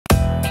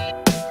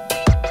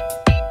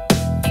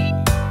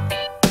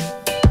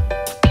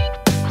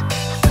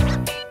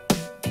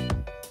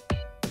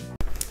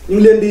ñu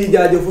ngi leen di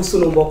jaajëfu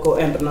sunu mbokk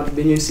internet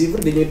bi ñuy suivre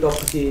di ñuy topp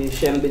ci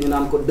chaîne bi ñu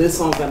naan ko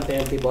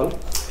 221 people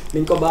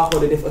niñ ko baaxoo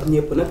di def ak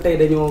ñëpp nag tey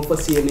dañoo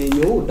fas yéene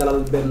ñëw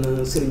dalal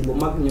benn sëriñ bu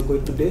mag ñu koy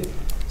tuddee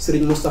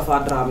Serigne Moustapha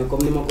Dramé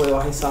comme ni ma koy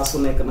waxee saa su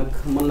nekk nag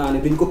mën naa ne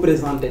duñ ko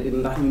présenté di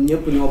ndax ñun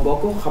ñëpp ñoo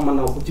bokk xamal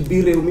na ko ci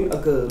biir réew mi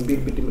ak biir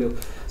bitim réew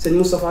sëñ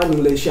Moustapha ñu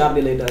ngi lay char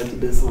di lay dalal ci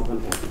 221.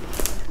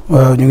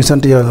 waaw ñu ngi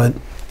sant yàlla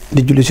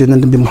di julli ci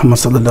Yonent bi Muhammad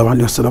sallallahu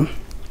alayhi wa sallam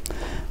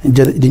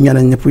di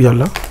ñaanal ñëpp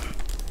yàlla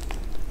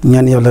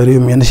ñaan yàlla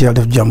réew mi yéen ci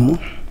yàlla def jàmm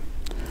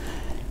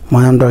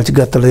maanaam daal ci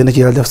gàttal yéen ci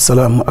yàlla def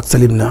salaam ak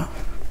salim na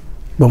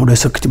ba mu doy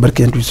sëkk ci barke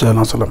Yonent bi sallallahu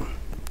alayhi wa sallam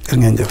jërë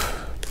ngeen jëf.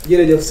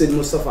 jërëjëf sëñ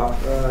Moustapha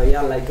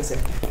yàllaay kese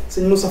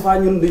sëñ Moustapha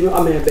ñun du ñu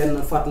amee benn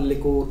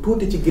fàttaliku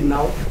tuuti ci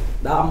ginnaaw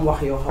daa am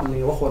wax yoo xam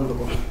ne waxoon nga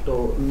ko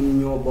to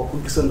ñun ñoo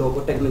bokk gisandoo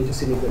ko teg nañ ci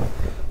suñu gën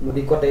mu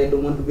di côté du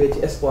ma duggee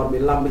ci sport bi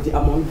làmb ci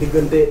amoon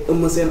diggante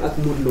Eumeu Sène ak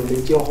Modou Lo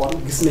liñ ci waxoon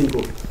gis nañ ko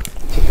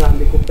ci CAN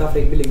bi Coupe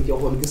d'Afrique bi liñ ci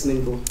waxoon gis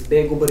nañ ko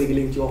dee gu bëri gi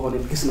liñ ci waxoon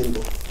it gis nañ ko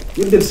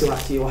ñu del si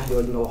wax ci wax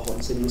jooju nga waxoon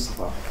sëñ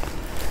Moustapha.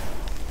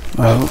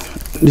 waaw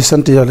di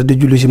sant yàlla di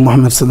julli ci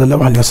Muhammad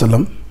sallallahu alayhi wa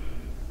sallam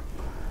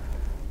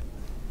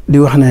di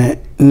wax ne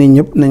nit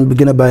ñëpp nañ bi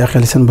gën a bàyyi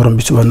xel seen borom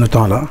bi subhanahu wa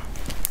taala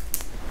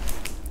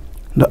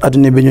ndax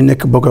àdduna bi ñu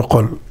nekk boo koy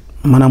xool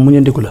maanaam mu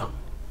ñëndiku la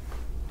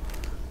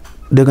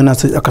dégg naa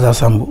sëñ Akasa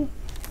Samb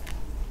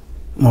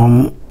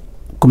moom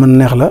ku mën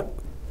neex la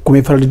ku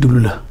muy faral di déglu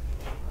la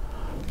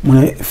mu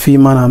ne fii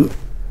maanaam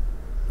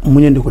mu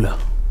ñëndiku la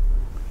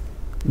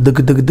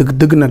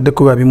dëgg nag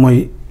dëkkuwaay bi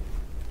mooy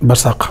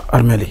barsàq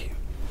armeel yi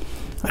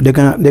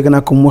dégg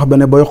naa ko mu wax ba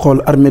ne booy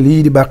xool armeel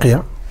yii di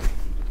Baqiya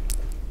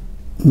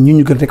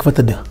ñu gën rek fa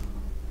tëdd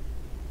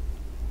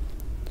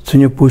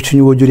suñu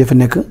waajur ya fa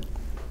nekk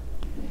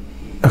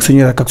ak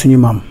suñu rakk ak suñu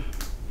maam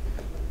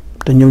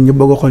te ñoom ñëpp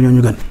bëgg a xool ñoo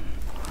ñu gën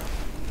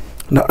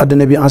ndax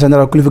àddina bi en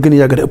général ku li fa gën a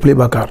yàgg da ëpp lay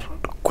bàkkaar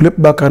ku lépp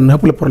bàkkaar na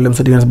ëpp la problème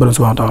sa diggante borom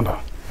subhanahu wa taala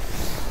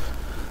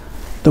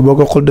te boo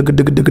ko xool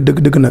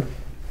dëgg nag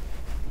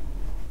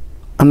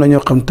am na ñoo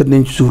xam tëdd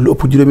nañ ci suuf lu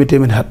ëpp juróomi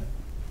téeméeri at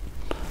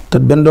te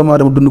benn doomu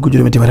aadama dund ko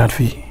juróomi téeméeri at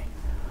fii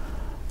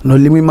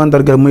loolu li muy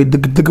màndargal mooy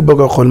dëgg boo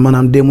ko xool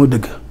maanaam dee mooy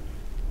dëgg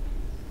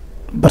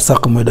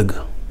barsàq mooy dëgg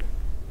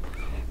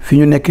fi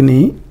ñu nekk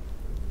nii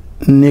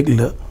néeg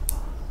la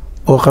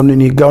boo xam ne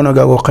nii gaaw na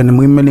gaaw koo xam ne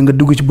mu ngi mel ni nga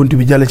dugg ci bunt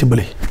bi jàlle ci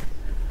bële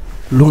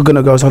lu ko gën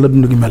a gaaw sax la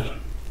dund gi mel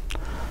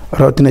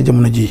rawatina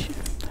jamono ji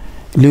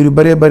liir yu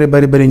bëree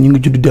bëri ñu ngi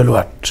judd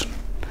delluwaat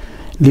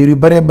liir yu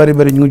bëree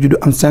bëri ñu ngi judd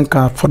am 5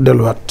 ans for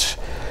delluwaat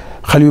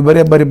xale yu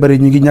bëree bëri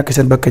ñu ngi ñàkk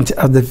seen bakkan ci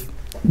âge de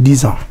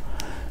 10 ans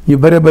ñu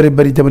bëree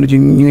bëri jamono ji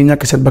ñu ngi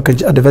ñàkk seen bakkan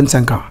ci âge de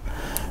 25 ans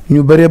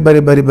ñu bëree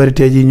bëri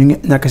tey jii ñu ngi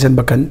ñàkk seen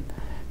bakkan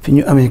fi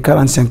ñu amee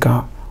 45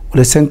 ans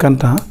wala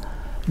 50 ans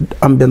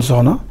am benn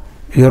soxna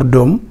yor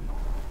doom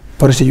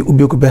projet yu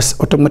ubbeeku bees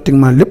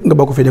automatiquement lépp nga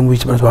bokk fii dem wuy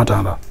ci subhanahu wa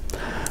taala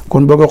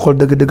kon boo ko xool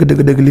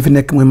dëgg li fi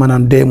nekk mooy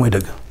maanaam dee mooy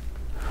dëgg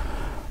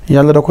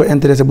yàlla da ko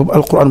intéressé boobu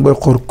alquran booy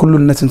xool kullu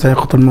nafsin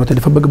zaa'iqatul mawt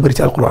dafa bëgg bëri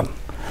ci alquran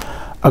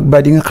ak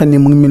baat yi nga xam ne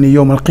mu ngi mel ni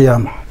yowmal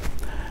qiyaama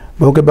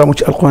boo koy baamu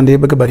ci alquran day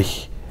bëgg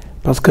bëri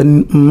parce que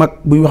mag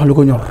buy wax lu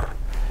ko ñor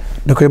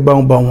da koy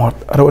baamuwaat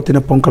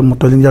rawatina ponkal mu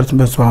toll yàlla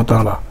subhanahu wa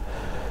taala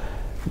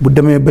bu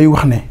demee bay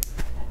wax ne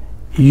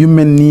yu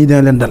mel nii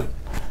dina leen dal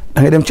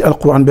da ngay dem ci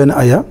alquran benn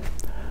aya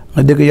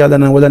nga dégg yàlla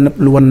na wala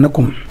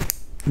nabluwannakum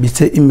bi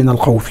shay'in min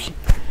al-khawfi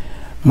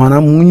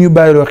maanaam mu ñuy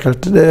bàyyiloo xel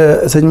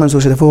sëñ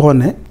Mansour Sy dafa waxoon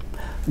ne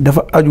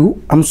dafa aju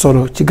am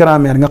solo ci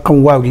grammaire nga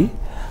xam waaw gi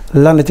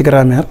lan la ci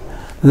grammaire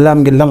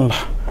laam gi lan la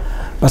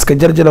parce que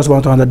jërëjëf subhanahu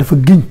wa taala dafa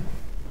giñ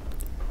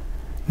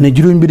ne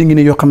juróom bi di ngi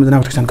ne yoo xam ne danaa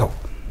ko teg seen kaw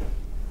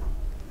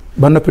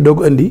ba noppi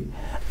doog indi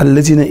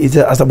allazina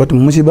iza asabatum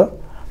musiba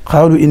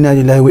qaalu inna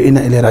lillahi wa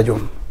inna ilayhi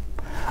rajiun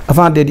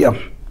avant dee di am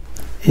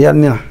yàlla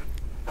nee na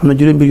xam na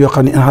juróom mbir yoo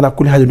xam ne ala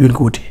kulli haal du ngeen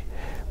ko wuti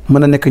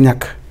mën a nekk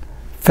ñàkk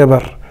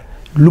feebar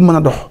lu mën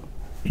a dox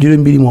juróom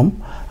mbir yi moom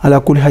ala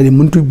kulli haal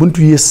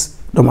buntu yées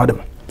doomu aadama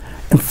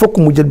il faut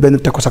que mu jël benn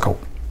teg ko sa kaw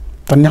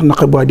te neex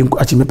naqar bu waaye di nga ko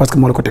assumé parce que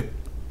moo la ko teg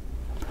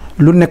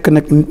lu nekk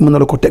nag nit mën na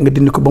la ko teg nga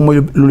dindi ko ba mooy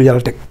lu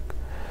yàlla teg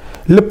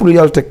lépp lu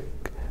yàlla teg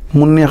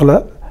mu neex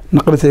la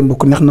naqari say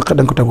mbokk neex naqar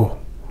da nga ko tegoo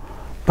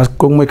parce que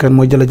kooku mooy kan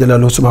mooy jalla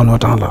jalaaluhu subhanahu wa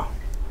taala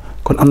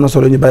kon am na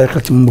solo ñu bàyyi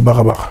xel ci moom bu baax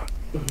a baax.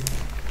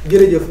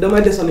 jërëjëf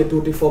damay desane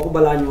tuuti foofu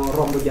balaa ñoo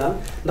romb jàll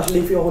ndax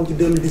liñ fi waxoon ci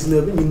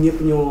 2019 bi ñun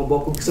ñëpp ñoo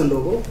bokk gisandoo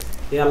ko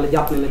yàlla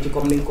jàpp na ci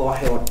comme ni nga ko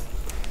waxee woon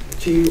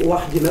ci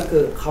wax ji nag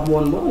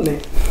xamoon ma ne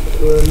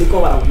li ko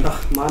waral ndax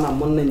maanaam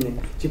mën nañ ne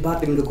ci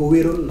baatin nga ko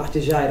wéeroon ndax ci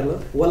jaayir la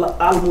wala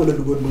aal moo la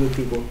duggoon ba nga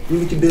kii ko ñu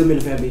ngi ci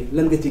 2020 bi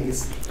lan nga ci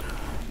gis.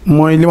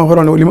 mooy li ma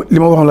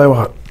waxoon lay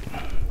waxaat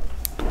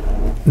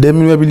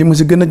 2020 bi li ma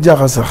si gën a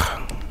jaaxal sax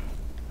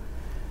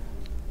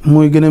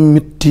mooy gën a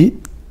métti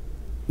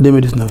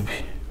 2019 bi.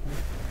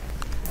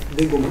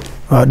 dégg nga.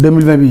 waaw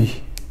 2020 bi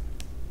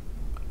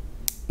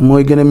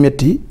mooy gën a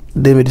métti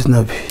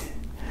 2019 bi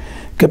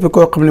képp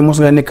koo xam ne mos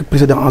nga nekk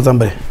président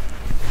assemblée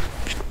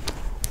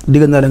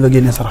digal naa la nga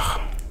génne sarax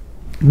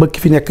bëkk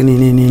fi nekk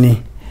nii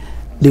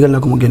digal naa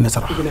ko mu génne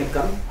sarax.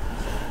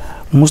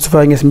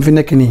 Moustapha Niass mi fi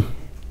nekk nii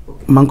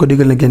maa ngi ko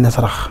digal na génne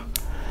sarax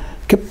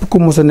képp ku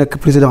mos a nekk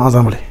président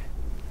assemblée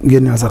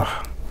génneel sarax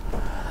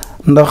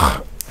ndax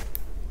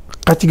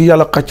xàcc gi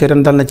yàlla xàcce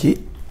ren dal na ci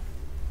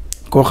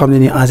koo xam ne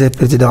nii ancien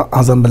président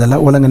assemblée la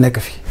wala nga nekk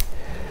fi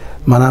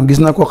maanaam gis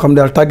naa koo xam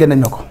daal tàggee nañ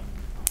ma ko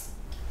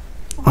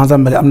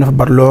assemblée am na fa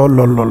bar lool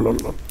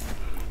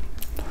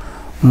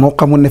moo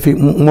xam mu ne fi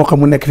moo xam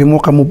mu nekk fi moo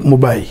xam mu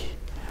bàyyi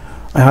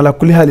ay xalaat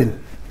kulli xaalin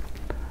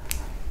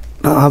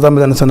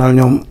assemblée nationale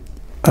ñoom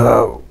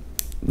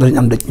dañ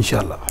am dëj incha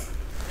allah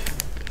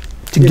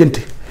ci gént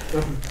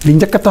li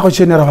njëkk a taxaw ci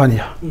seen rawaan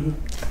ya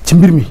ci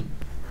mbir mi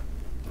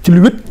ci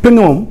lu wét peng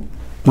moom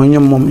mooy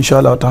ñoom moom incha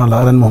allah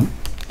taala ren moom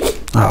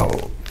waaw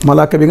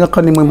malaaka bi nga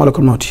xam ne mooy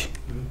malakul mawti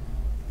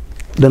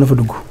dana fa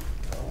dugg.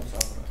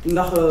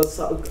 ndax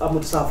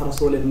amut saafara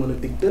soo leen mën a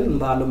digtal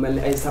mbaa lu mel ni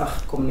ay sarax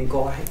comme ni nga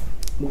ko waxee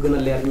mu gën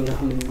a leer ñi nga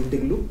xam ne ñu ngi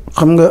déglu.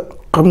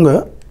 xam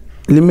nga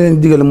li ma leen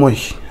digal mooy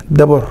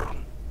d'abord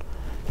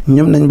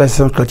ñoom nañ bàyyi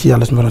seen xel ci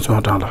yàlla subhanahu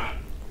wa taala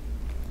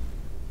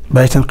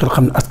bàyyi seen xel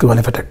xam ne askan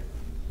wala fa teg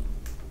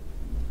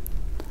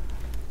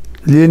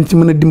li leen ci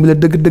mën a dimbale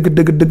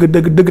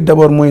dëgg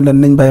d'abord mooy lan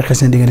nañ bàyyi xel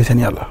seen diggante seen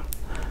yàlla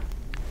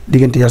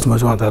diggante yàlla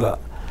subhanahu wa taala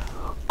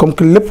comme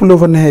que lépp loo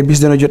fa neexee bis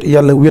dana jot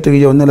yàlla wéet ak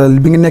yow ne la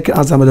bi nga nekk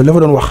ensemble la fa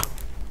doon wax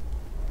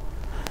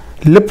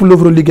lépp loo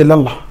fa doon liggéey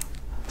lan la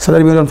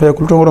salaire bi nga doon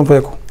fayeeku lu tax nga doon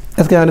fayeeku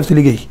est-ce que yaa ngi def si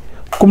liggéey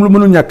comme lu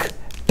mënul ñàkk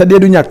te dee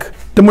du ñàkk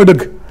te mooy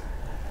dëgg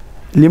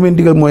li may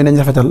digal mooy nañ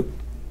rafetal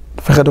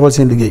fexe doxal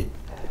seen liggéey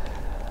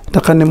te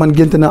xam ne man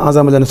gént naa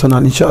assemblée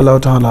nationale incha allahu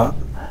taala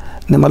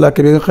ne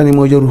malaaka bi nga xam ne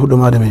mooy jël ruuxu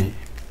doomu aadama yi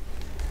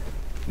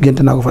gént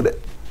naa ko fa de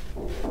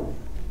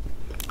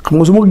xam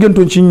nga su ma ko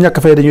géntoon ci ñàkk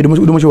fay dañuy du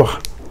ma ci wax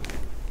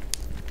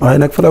waaye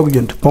nag fa laa ko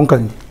gént ponkal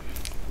ñi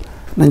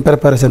nañ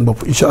préparé seen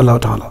bopp incha allahu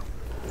taala.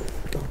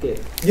 ok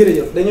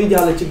jërëjëf dañuy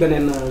jàll ci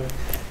beneen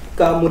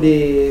cas mu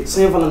di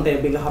Saint-Valentin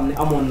bi nga xam ne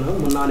amoon na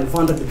mën naa ne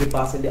vendredi bi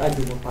passé di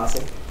àjjuma passé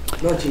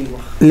loo ciy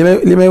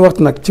wax. li may wax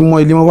nag ci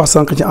mooy li ma wax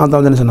sànq ci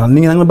assemblée nationale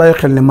nit ñi nag ma bàyyi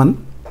xel ne man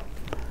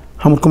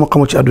xamut ku ma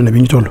xamul ci àdduna bi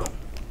ñu toll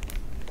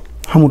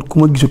xamut ku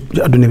ma gisut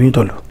ci àdduna bi ñu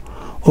toll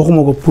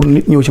waxuma ko pour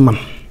nit ñëw ci man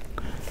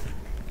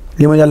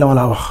li ma yàlla ma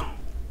laa wax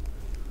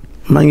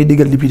maa ngi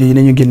digal député yi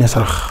nañu génnee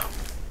sarax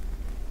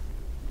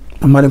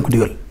maa leen ko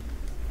digal.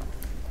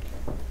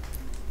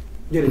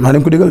 maa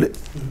leen ko digal de.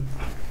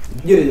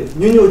 jërëjëf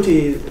ñu ñëw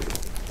ci.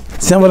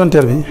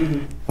 Saint-Valentin bi.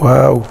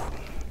 waaw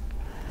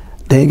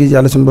dangay gis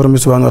yàlla suñu borom bi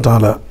subhanahu wa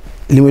taala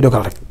li muy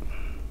dogal rek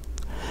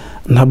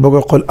ndax boo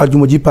ko xool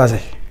aljuma ji paase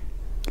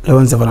la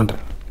woon Saint-Valentin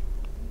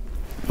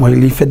mooy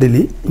liy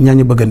feddali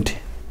ñaañu bëggante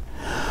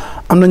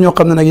am na ñoo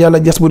xam ne nag yàlla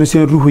jas bu ne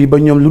seen ruux yi ba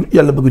ñoom lu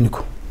yàlla bëgguñu ko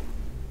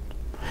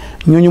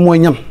ñooñu mooy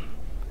ñan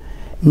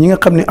ñi nga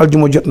xam ne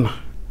aljuma jot na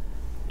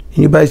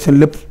ñu bàyyi seen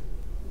lépp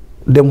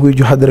dem xuy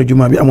ju xadara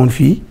juma bi amoon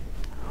fii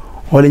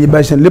wala ñu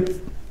bàyyi seen lépp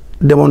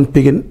demoon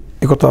Pikine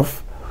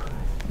Icotaf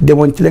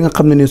demoon ci li nga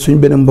xam ne ni suñ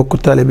benn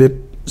mbokk taalibe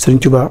Serigne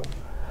Touba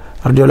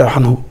radiyallahu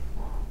anhu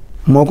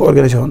moo ko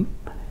organisé woon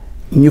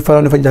ñu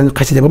faroon dafa jàng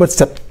xasida ba ba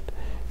set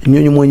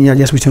ñooñu mooy ñaar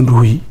jas bi seen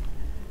ruux yi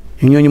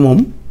ñooñu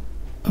moom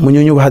mu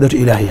ñooñu wahadatu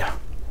ilaahiya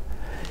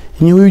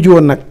ñu wuyu ji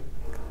woon nag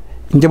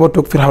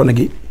njabootu Firawna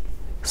gi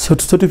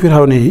surtout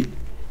Firawna yi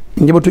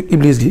njabootu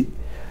Iblis gi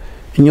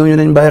ñooñu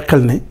nañ bàyyi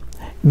xel ne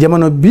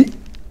jamono bi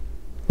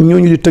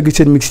ñooñu di tëgg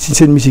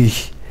seen misi yi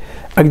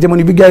ak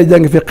jamono bi gars yi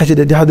jàng fee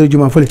xasida di xadara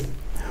juma fële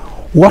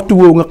waxtu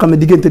woowu nga xam ne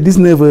diggante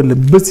 19h la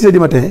ba 6h du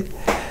matin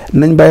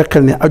nañ bàyyi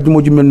xel ne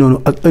ajjuma ju mel noonu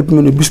ak heure bu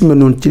mel noonu bis bu mel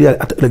noonu ci yàlla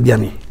at ëllëg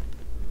jaam yi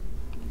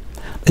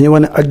dañuy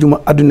wax ne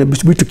ajjuma àdduna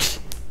bis buy tukki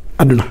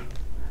àdduna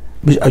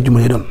bis ajjuma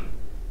lay doon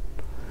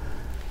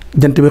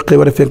jant bi xëy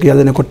war a fenk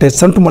yàlla ne ko tey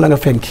santuma la nga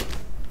fenki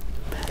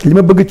li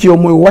ma bëgg ci yow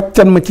mooy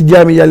wàccan ma ci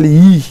jaami yàlla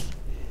yii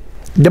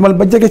demal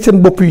ba jege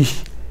seen bopp yi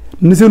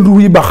ne seen ruux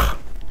yi baax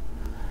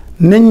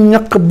nañ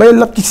ñaq bay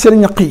lakk ci seen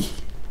ñaq yi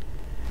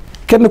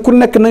kenn ku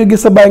nekk na nga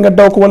gis sa baay nga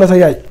daw ko wala sa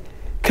yaay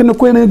kenn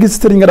ku ne na nga gis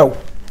sa sëriñ nga daw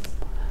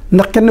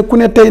ndax kenn ku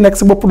ne tey nag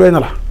sa bopp doy na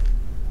la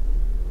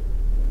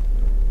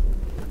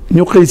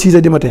ñu xëy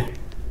 6h du matin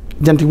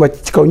jant bi wàcc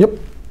ci kaw ñëpp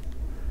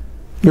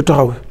ñu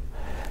taxaw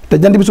te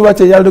jant bi su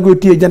wàccee yàlla da koy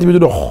téye jant bi du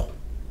dox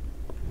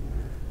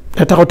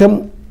te taxaw tem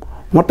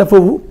moo tax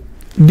foofu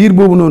diir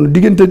boobu noonu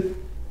diggante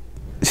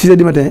 6h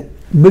du matin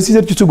ba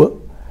 6h ci suba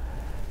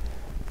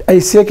ay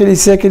siècle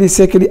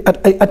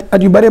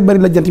at yu bëree bëri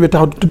la jant bi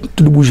taxaw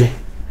tudd bouger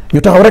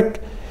ñu taxaw rek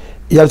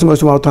yàlla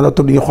subhaanahu wa taala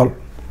toog di ñu xool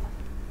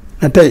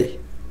ne tey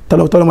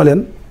taloo ma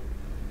leen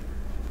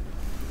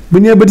bu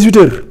ñëwee ba 18h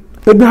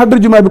heure bi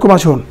xadara jumaa bi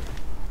commencé woon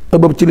heure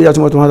boobu ci la yàlla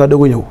subhaanahu wa taala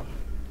doog a ñëw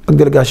ak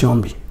délégation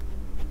bi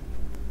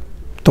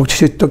toog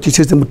ci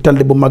système bu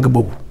telde bu màgg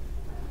boobu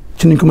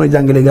ci nuñ ko mën a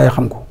jàngalee gaa yi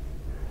xam ko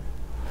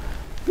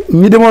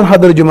ñi demoon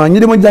xadara jumaa ñi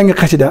demoon jàngi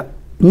xasida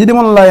ñi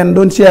demoon laayan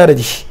doon siyaare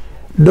ji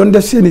doon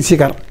def seeni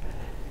sikar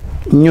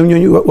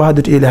ñooñu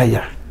wahadatu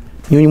ilaahiya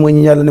ñooñu mooy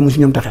ñi yàlla ne mu si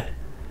ñoom taxe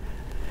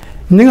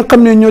ñi nga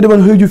xam ne ñoo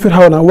demoon uyu ju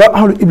Firawna waa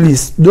ahlu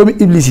iblis doomi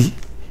iblis yi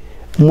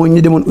mooy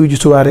ñi demoon uyu ju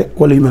suwaare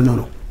wala yu mel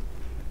noonu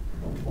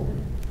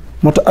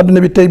moo tax adduna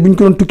bi tey bu ñu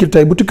ko doon tukkil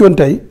tey bu tukki woon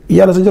tey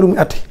yàlla sa jarul muy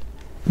àtte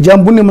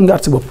jaam bu ne mën nga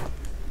at si bopp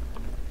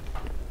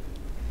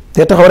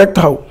te taxaw rek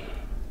taxaw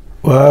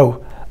waaw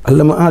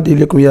allama aadi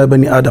lakum yaa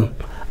bani adam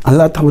an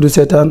laa taxbudu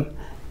seytaan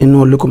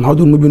innahu lakum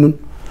aduwwun mubinun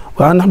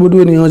wa an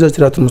i'buduuni haazaa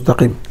siraatul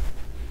mustaqim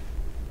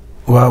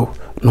waaw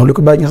noonu li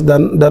ko bàyyi ñes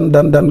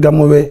daan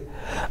gàmmoowee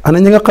ana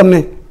ñi nga xam ne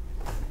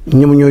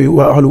ñoom ñooy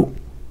waa ahlu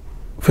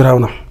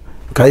firawna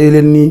kaay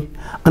leen nii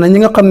ana ñi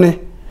nga xam ne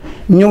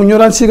ñoom ñoo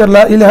daan sigar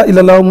laa ilaha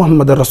illallah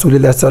muhammadan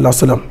rasulillah sallallahu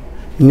alayhi wa sallam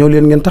ñëw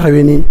leen ngeen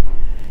taxawee nii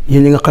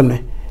yéen ñi nga xam ne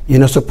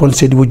yéen a soppoon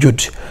seydi wujud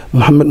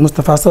Muhammad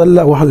Moustapha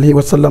sallallahu alayhi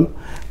wa sallam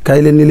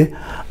kaay leen ni le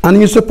ana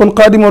ñu soppoon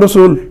xaadima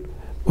rasul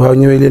waaw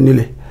ñëwee leen ni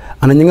le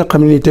ana ñi nga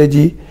xam ne nii tey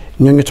jii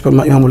ñoo ngi soppoon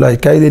ma imaamulaay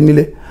kaay leen ni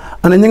le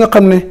ana ñi nga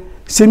xam ne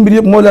seen mbir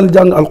yëpp moo daan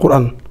jàng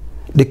alquran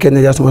di kenn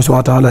yaa subhanahu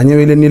wa taala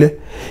ñëwee leen ni le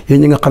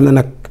yéen ñi nga xam ne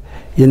nag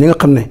yéen ñi nga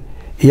xam ne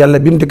yàlla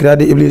bi mu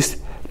dégradé iblis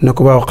ne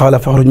ko waaw qaala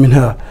faxruj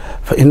minha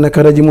fa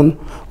innaka rajimun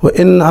wa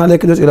inna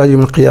alayka des ila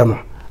yawmil qiyaama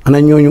ana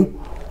ñooñu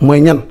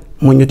mooy ñan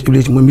mooy ñetti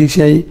iblis mooy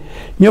musiciens yi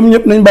ñoom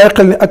ñëpp nañ bàyyi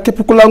xel ne ak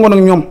képp ku làngoon ak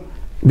ñoom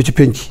bi ci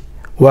penc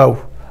waaw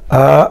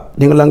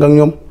di nga làng ak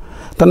ñoom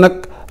te nag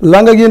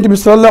làng ak yonent bi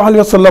sallallahu alayhi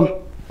wa sallam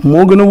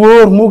moo gën a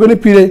wóor moo gën a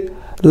piré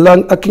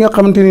làng ak ki nga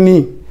xamante ni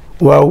nii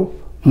waaw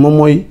moom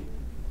mooy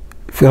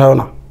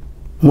firawna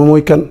moom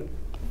mooy kan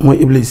mooy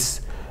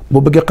iblis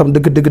boo bëggee xam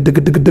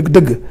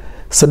dëgg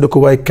sa dëkk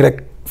waay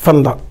kerek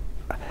fan la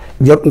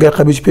jar ngay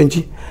xabi ci penc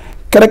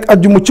kerek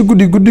ajjuma ci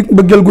guddi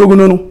bëggeel googu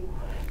noonu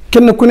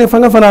kenn ku ne fa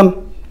nga fanaan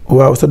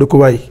waaw sa dëkk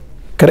waay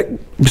kerek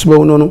bis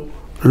boobu noonu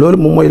loolu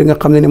moom mooy li nga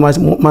xam ne ni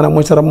maanaam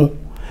mooy sa ramm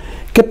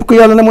képp ku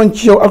yàlla na moon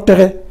ci yow ak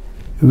texe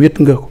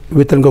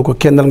wéetal nga ko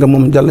kennal nga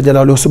moom jalla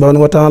jalaaluhu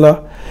subhanahu wa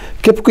taala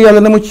képp ku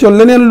yàlla na moon ci yow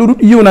leneen lu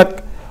yiw nag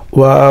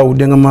waaw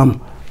da nga maam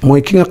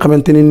mooy ki nga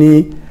xamante ne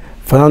nii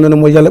fanaan na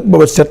mooy yàlla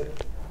booba set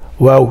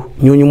waaw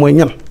ñooñu mooy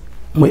ñan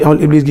mooy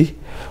amal iblis gi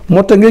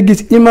moo tax ngay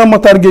gis imam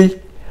Matar Gueye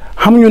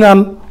xam ñu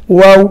naan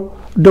waaw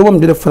doomam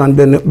di def fanaan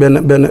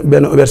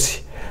benn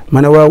auberge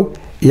ma ne waaw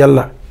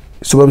yàlla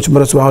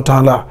subhanahu wa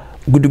taala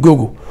guddi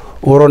googu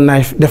waroon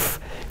naay def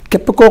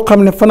képp koo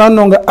xam ne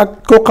fanaanoo nga ak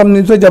koo xam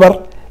ne sa jabar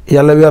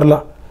yàlla weer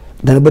la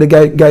dana bëri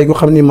gaay yi ko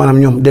xam ni maanaam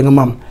ñoom dégg nga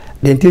maam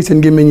dañ téye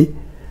seen gémmiñ ñi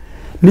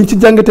liñ ci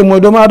jàngate mooy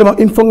doomu aadama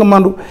il faut nga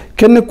màndu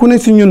kenn ku ne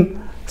si ñun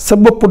sa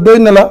bopp doy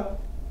na la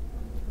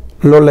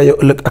loolu la yow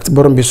ëllëg ak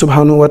borom bi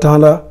subhanahu wa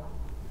taala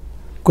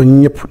kon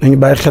ñëpp nañu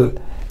bàyyi xel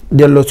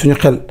delloo suñu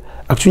xel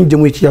ak suñu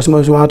jëmm yi ci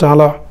yàlla subhanahu wa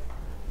taala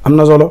am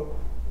na solo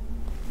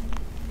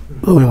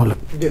loolu mooy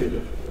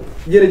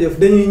jërëjëf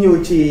dañuy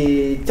ñëw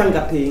ci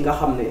càngat yi nga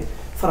xam ne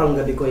faral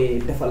nga di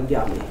koy defal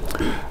jaam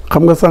yi.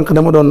 xam nga sànq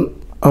dama doon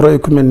roy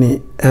ku mel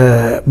ni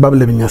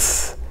Babale bi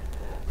Niass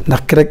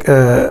ndax ki rek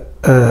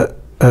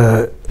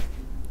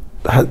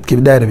kii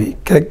bi daayira bi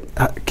ki rek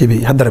kii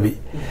bi xadara bi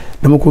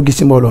dama ko gis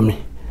ci mbooloo mi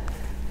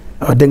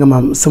waaw dégg nga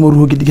maam sama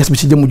ruux gi di ges bi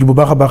ci jëmm ji bu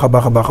baax a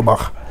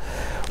baax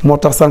moo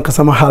tax sànq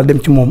sama xaal dem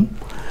ci moom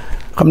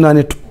xam naa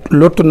ne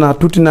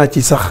tuuti naa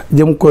ci sax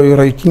jëm koy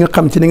roy ci nga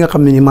xam ci li nga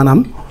xam ne ni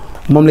maanaam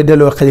moom la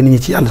delloo xel nit ñi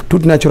ci yàlla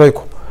tuuti naa ci roy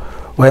ko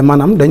waaye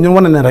maanaam dañ doon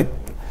wane ne rek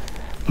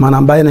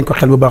maanaam bàyyi nañ ko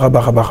xel bu baax a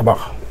baax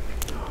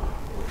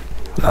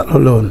waaw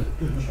loolu la woon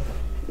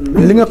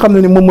li nga xam ne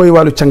ni moom mooy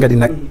wàllu cangat yi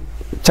nag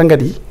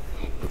cangat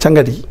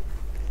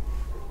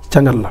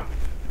la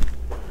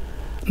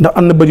ndax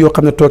am na bët yoo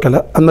xam ne tooke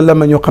la am na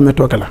làmmiñ yoo xam ne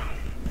tooke la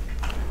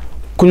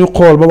ku ñu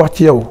xool ba wax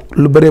ci yow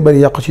lu bëree bëri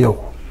yàqu ci yow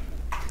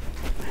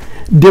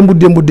démb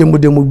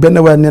benn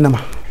waay nee na ma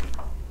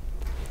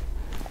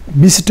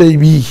bisi tey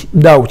bii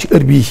daaw ci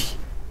heure bii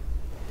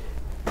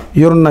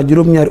yoroon naa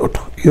juróom-ñaari oto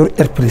yor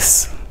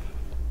airprise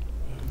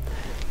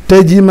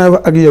tey jii may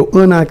wax ak yow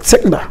 1 an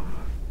sec la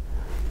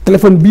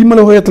téléphone bii ma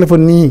la waxee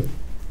téléphone nii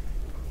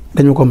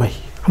dañu ko may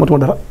xamatuma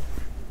dara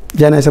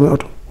jaay naa samay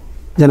oto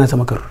jaay naa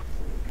sama kër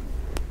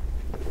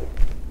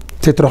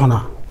te torox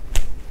naa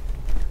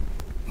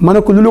ma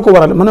ne ko lu ko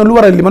waral ma ne lu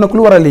waral lii ma ne ko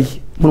lu waral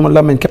lii mun ma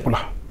làmmeñ képp la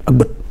ak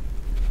bët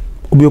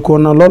ubbi ko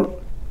woon na lool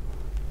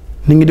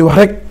nit ngi di wax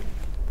rek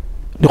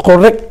di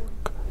xool rek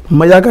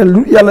ma yaakaar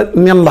lu yàlla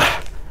nen la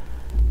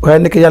waaye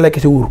nekk yàlla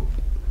kese wóorut.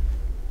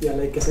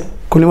 yàlla kese.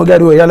 kon li ma gars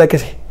yi wooyee yàlla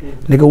kese.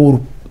 nekk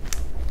wóorut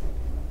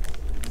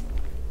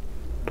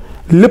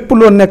lépp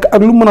loo nekk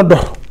ak lu mën a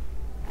dox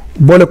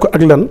boole ko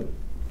ak lan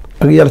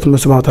ak yàlla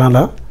subhaanahu wa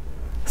taala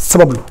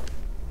sabablu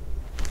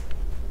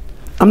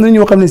am na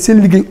ñoo xam ne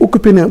seen liggéey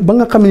occupé na ba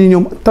nga xam ne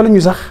ñoom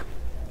taluñu sax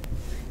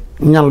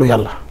ñaan lu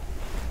yàlla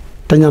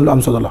te ñaan lu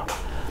am solo la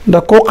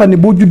ndax koo xam ne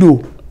boo juddoo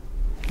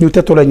ñu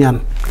tettu la ñaan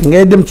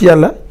ngay dem ci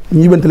yàlla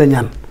ñu yibante la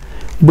ñaan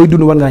booy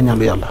dund war ngaa ñaan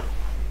lu yàlla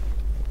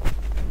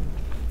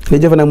nga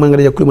jafe nag mën nga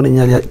dajee ku mën a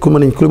ñaan yàlla ku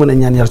mën a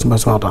ñaan yàlla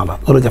subhaanahu wa taala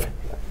loolu jafe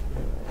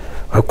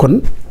waaye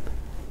kon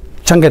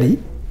càngat yi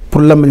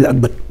pour làmmiñ la ak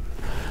bët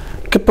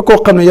képp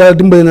koo xam ne yàlla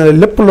dimbali na la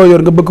lépp loo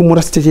yor nga bëgg mu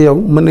resté ci yow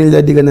mën nañ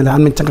lay diggal ne la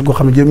am nañ càngat goo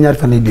xam ne juróom-ñaari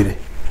fan lay duré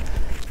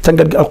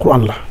càngat gi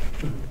alquran la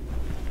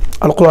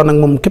alquran nag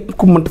moom képp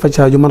ku mën dafa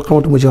caaju man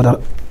xamatuma ci dara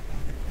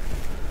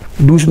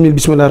 12000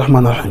 bismillahi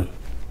rahmaani rahim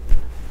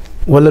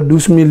wala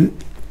 12000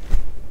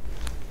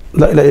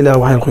 la ilaha illa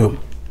huwa al qayyum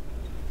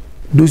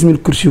 12000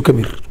 kursi yu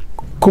kabir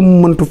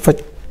comme mëntu faj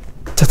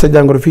sa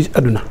jàngoro fii ci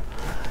àdduna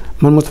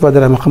man Moustapha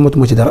Dramé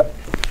xamatuma ci dara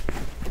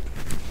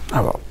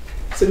waaw.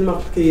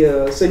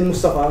 sëñ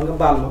Moustapha nga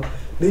baal ma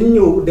dañu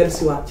ñëw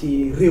dellusiwaat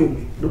ci réew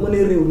mi du ma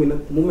ne réew mi nag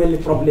mu mel ni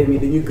problème yi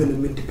dañuy gën a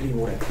multiplier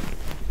wu rek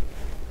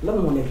lan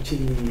moo nekk ci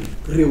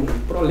réew mi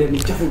problème yi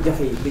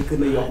jafe-jafe yi di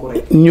gën a yokk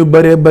rek. ñu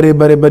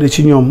bari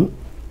ci ñoom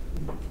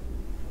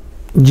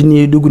jinne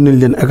yi dugg nañ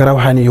leen ak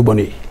rawaxaani yu bon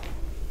yi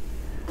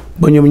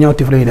ba ñoom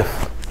ñaawteef lañuy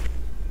def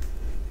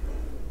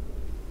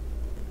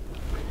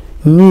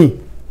ñii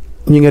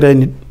ñi ngi rey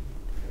nit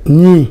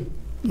ñii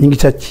ñi ngi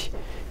sàcc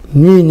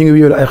ñii ñi ngi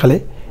wéyoolu ay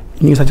xale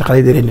ñi ngi sàcc xale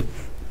yi di rey nit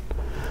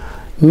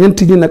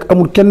ñeent ñi nag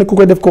amul kenn ku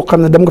koy def koo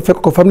xam ne dam nga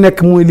fekk ko fa mu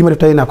nekk muy li ma def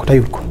tey naa ko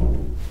teyul ko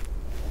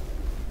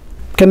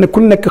kenn ku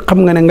nekk xam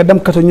nga ne nga dem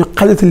kaso ñu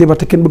xale sa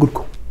liberté kenn bëggul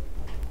ko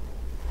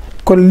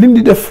kon lim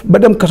di def ba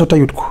dem kaso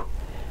teyut ko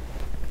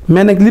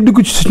mais nag li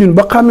dugg ci ñun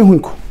ba xàmmewuñ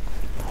ko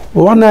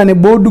wax naa ne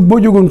boo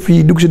jógoon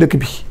fii dugg ci dëkk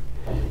bi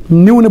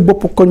néew na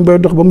bopp koñ booy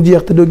dox ba mu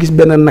jeex te doo gis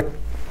benn nag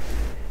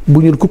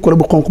bu ñuul kukk la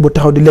bu xonq bu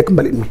taxaw di lekk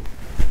mbalit mi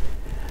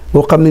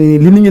boo xam ne nii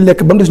li nit ñi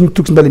lekk ba mu des ñu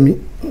tugg si mbalit mi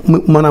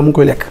maanaam mu ngi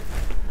koy lekk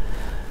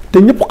te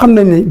ñëpp xam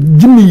nañ ne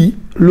jinn yi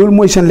loolu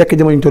mooy seen lekk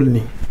jamono ñu toll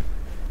nii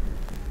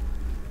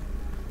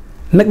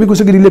nag bi ko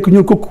sëgg di lekk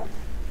ñuul kukk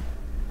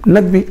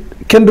nag bi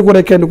kenn du ko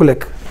rek kenn du ko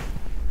lekk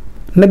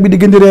nag bi di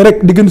gën di ree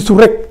rek di gën di suuf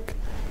rek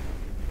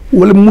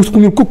wala muus ku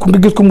ñuul kukk nga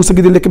gis ko mu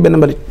sëgg di lekk benn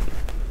mbalit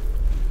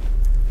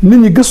nit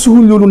ñi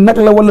gëstuwuñ loolu nag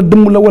la wala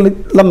dëmm la wala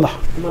lan la.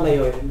 mala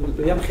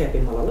yooyu yan xeeti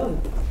mala la.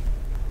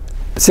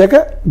 c'est que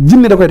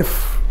jinne da koy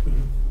def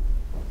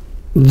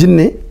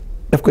jinne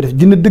daf koy def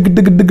jinne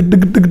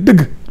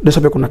dëgg da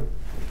soppeeku nag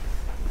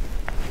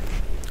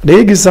da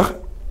ngay gis sax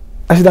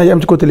accident yi am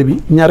ci kaw télé bi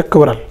ñaar rek ko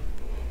waral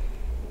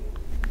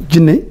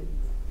jinne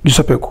ju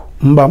soppeeku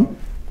mbaam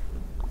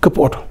këpp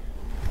oto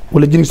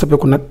wala jinne ju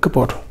soppeeku nag këpp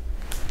oto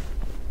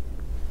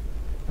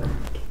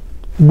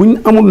buñ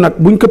amul nag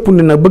buñ këpp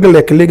ni nag bëgg a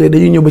lekk léegi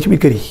dañuy ñëw ba ci biir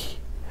kër yi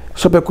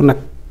soppeeku nag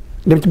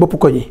dem ci bopp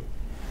koñ yi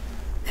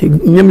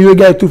ñam yooyu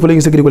gars yi tuur fa la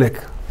ñuy sëgg di ko lekk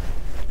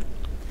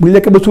bu ñu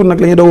lekk ba suur nag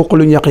la ñuy doog a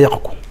lu ñu yàq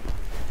ko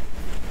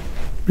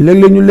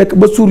léeg-léeg ñu lekk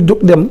ba suur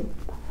jóg dem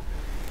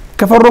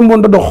ka fa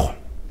romboon da dox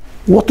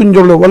waxtu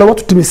njollo wala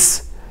waxtu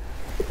timis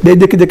day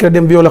jékki-jékki rek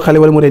dem violé xale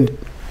wala mu rey nit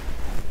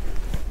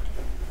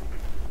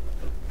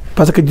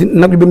parce que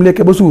nag bi ba mu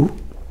lekkee ba suur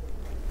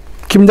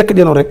ki mu njëkk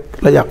denoo rek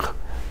la yàq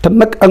te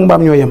nag ak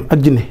mbaam ñoo yem ak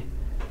jinne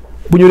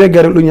bu ñu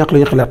reggee rek lu ñu yàq lu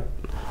ñu xalaat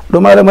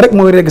doomu aadama rek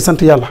mooy regg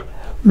sant yàlla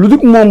lu dul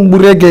moom bu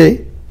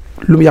reggee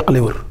lu mu yàq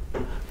lay wër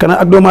kana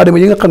ak doomu aadama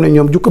yi nga xam ne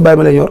ñoom jukko bàyyi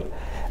ma leen yor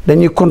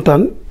dañuy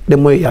kontaan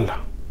dem mooy yàlla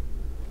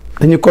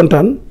dañuy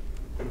kontaan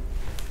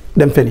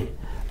dem feni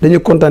dañuy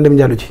kontaan dem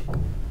njaalu ji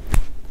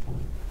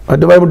waaye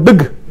dafay bu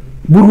dëgg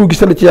buur gi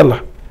sell ci yàlla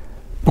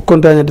bu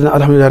kontaanee dina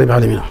alhamdulilah rabbil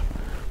alamin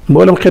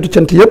mboolem xeetu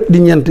cant yëpp di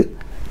ñeent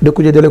da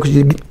ko jël dalee ko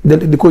ci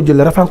di ko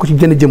jël rafaan ko ci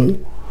jënn jëmm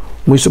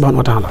muy subhaanahu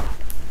wa taala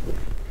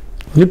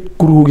nit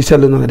ku ruux gi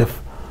sell na la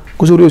def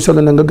ku sa réew sell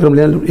na nga gërëm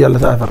leen yàlla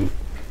sa affaire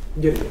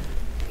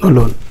la noonu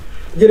loolu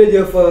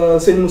jërëjëf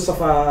sëñ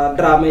Moustapha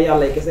Dramé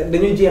yàlla kese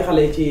dañuy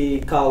jeexale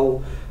ci kaw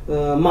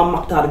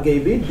M0rt Gueye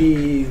bi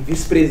di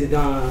vice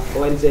président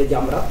ONG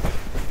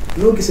M0rt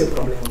noo gisee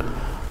problème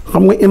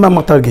xam nga imam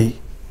M0rt Gueye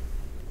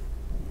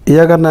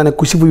yaakaar naa ne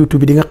ku si YouTube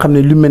bi di nga xam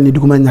ne lu mel ni di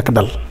ko mën a ñàkk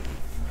dal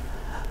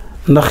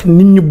ndax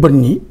nit ñu bon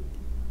ñi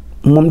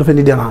moom dafa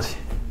ni déranger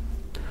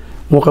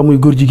moo xam muy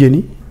góor jigéen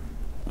yi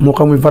moo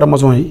xam muy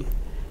franc-maçon yi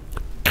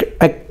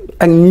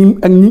ak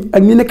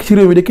ñi nekk ci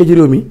réew mi dëkkee ci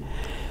réew mi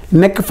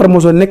nekk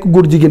franc-maçon nekk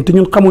góor jigéen te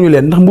ñun xamuñu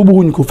leen ndax mu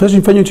bëgguñu ko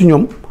feeñu ci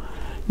ñoom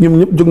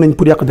ñëpp jóg nañ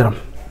pour yàq deram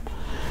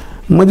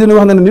ma dina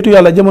wax na ne nitu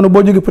yàlla jamono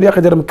boo jógee pour yàq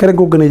deram kere nga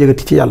ko gën a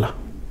yëgati ci yàlla.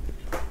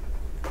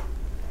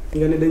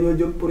 nga ne dañoo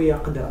jóg pour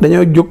yàq deram.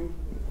 dañoo jóg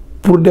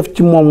pour def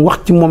ci moom wax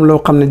ci moom loo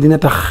xam ne dina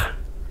tax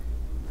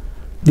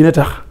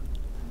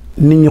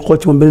nit ñi xool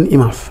ci moom beneen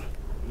image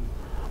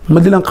ma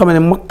di leen xamee ne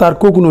M0rt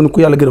kooku noonu ku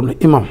yàlla gërëm la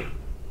imam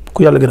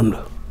ku yàlla gërëm la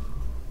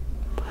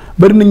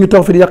bari nit ñu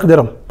toog fi di yàq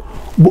deram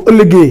bu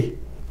ëllëgee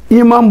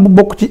imam bu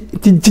bokk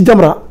ci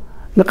Jamra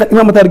nga xam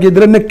imam M0rt Gueye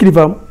dara nekk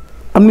kilifaam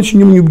am na ci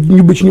ñoom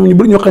ñu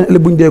bëri ñoo xam ne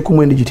ëllëg bu ñu dee ko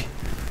mooy di jiiti.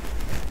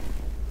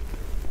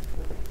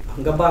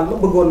 nga baal ma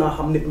bëggoon naa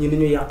xam nit ñi ni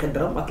ñu yàq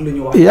deram ak lu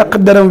ñu wax. yàq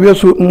deram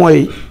weesu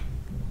mooy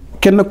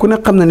kenn ku ne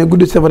xam na ne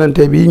guddi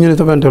Saint-Valentin bi ñu ne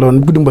Saint-Valentin loon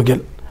guddi mbëggeel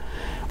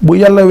bu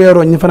yàlla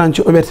weeroo ñu fanaan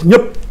ci auberge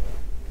ñëpp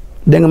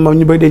dégg nga moom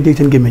ñu bëri day dégg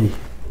seen gémmiñ yi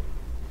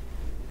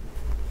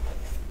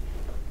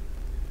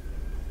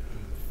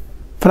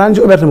fanaan ci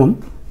auberge moom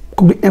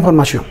ku di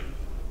information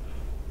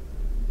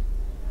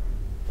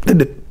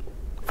déedéet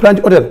fanaan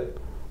ci hôtel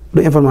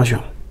du information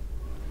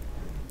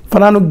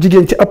fanaanuk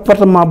jigéen ci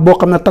appartement boo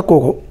xam ne takkoo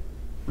ko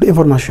du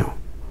information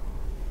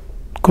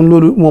kon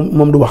loolu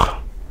moom du wax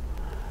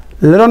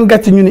la doon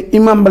gàcc ñu ne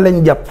imam ba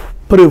lañ jàpp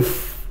preuve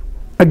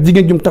ak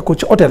jigéen jum takkoo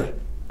ci hôtel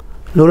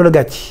loolu la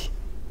gàcc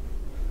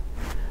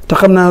te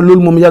xam naa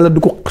loolu moom yàlla du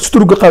ko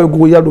sutur ga xawe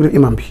gu yàlla du ko def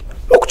imam bi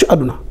moo ko ci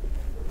àdduna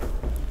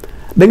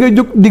da ngay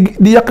jóg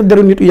di yàq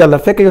deru nit yàlla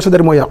fekk yow sa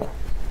der moo yàqu.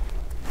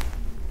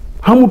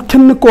 xamul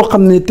kenn koo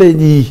xam ne tey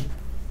jii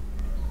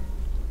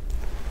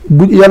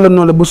bu yàlla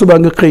noonu la bu subaa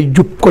nga xëy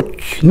jub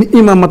kocc ni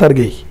imam Matar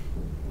Gueye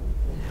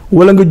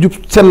wala nga jub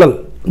sellal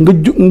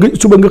nga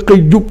suba nga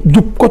xëy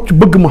jub kocc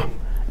bëgg ma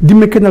di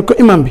mekkenal ko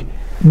imam bi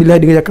billaay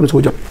di nga yàkkam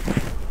soo jot.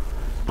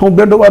 xamul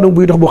benn doomu aadama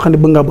buy dox boo xam ne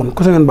bëgg ngaa bon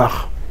ko sa ngeen baax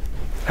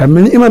waaye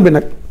mel ni imam bi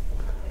nag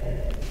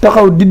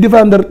taxaw di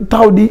défendre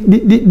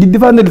di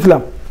défendre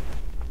l'islam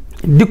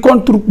di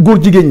contre góor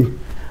jigéen ñi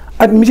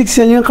ak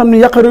musiciens yi nga xam ne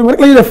yàq réew mi rek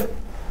la ñuy def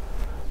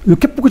lu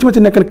képp ku ci ma ci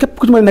nekk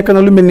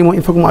nag lu mel ni moom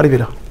il faut que mu arrivé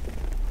la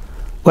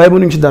waaye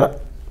mënuñ ci dara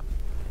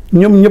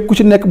ñoom ñëpp ku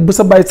ci nekk bu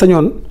sa bàyyi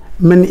sañoon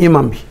mel ni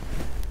imam bi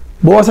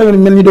boo sañoon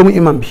mel ni doomu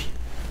imam bi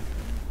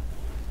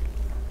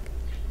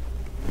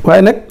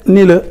waaye nag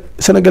nii la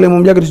sénégalais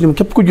moom yàggati si ñoom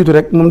képp ku jiitu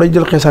rek moom day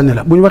jël xeesaane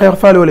la bu ñu waxee wax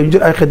faale wala ñu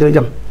jël ay xeet dina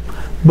jam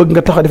bëgg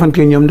nga tax defante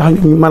ñoom ndax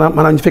ñoom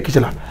maanaam ñu fekk ci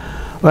la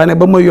waaye nag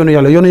ba mooy yoonu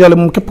yàlla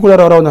moom képp ku la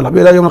raw na la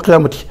ba daa yomal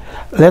xiyaamati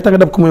lay tax nga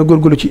def ko mooy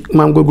góorgóorlu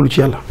ci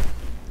yàlla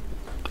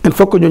il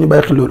faut que ñooñu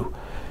bàyyi xel loolu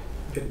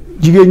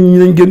jigéen ñi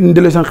nañ gën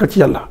dele seen xel ci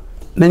yàlla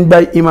nañ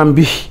bàyyi imam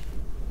bi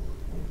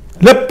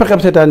lépp pexe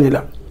seetaan yi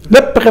la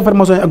lépp pexe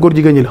formation yi ak góor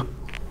jigéen ñi la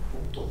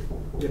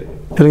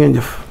jërë ngeen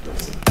jëf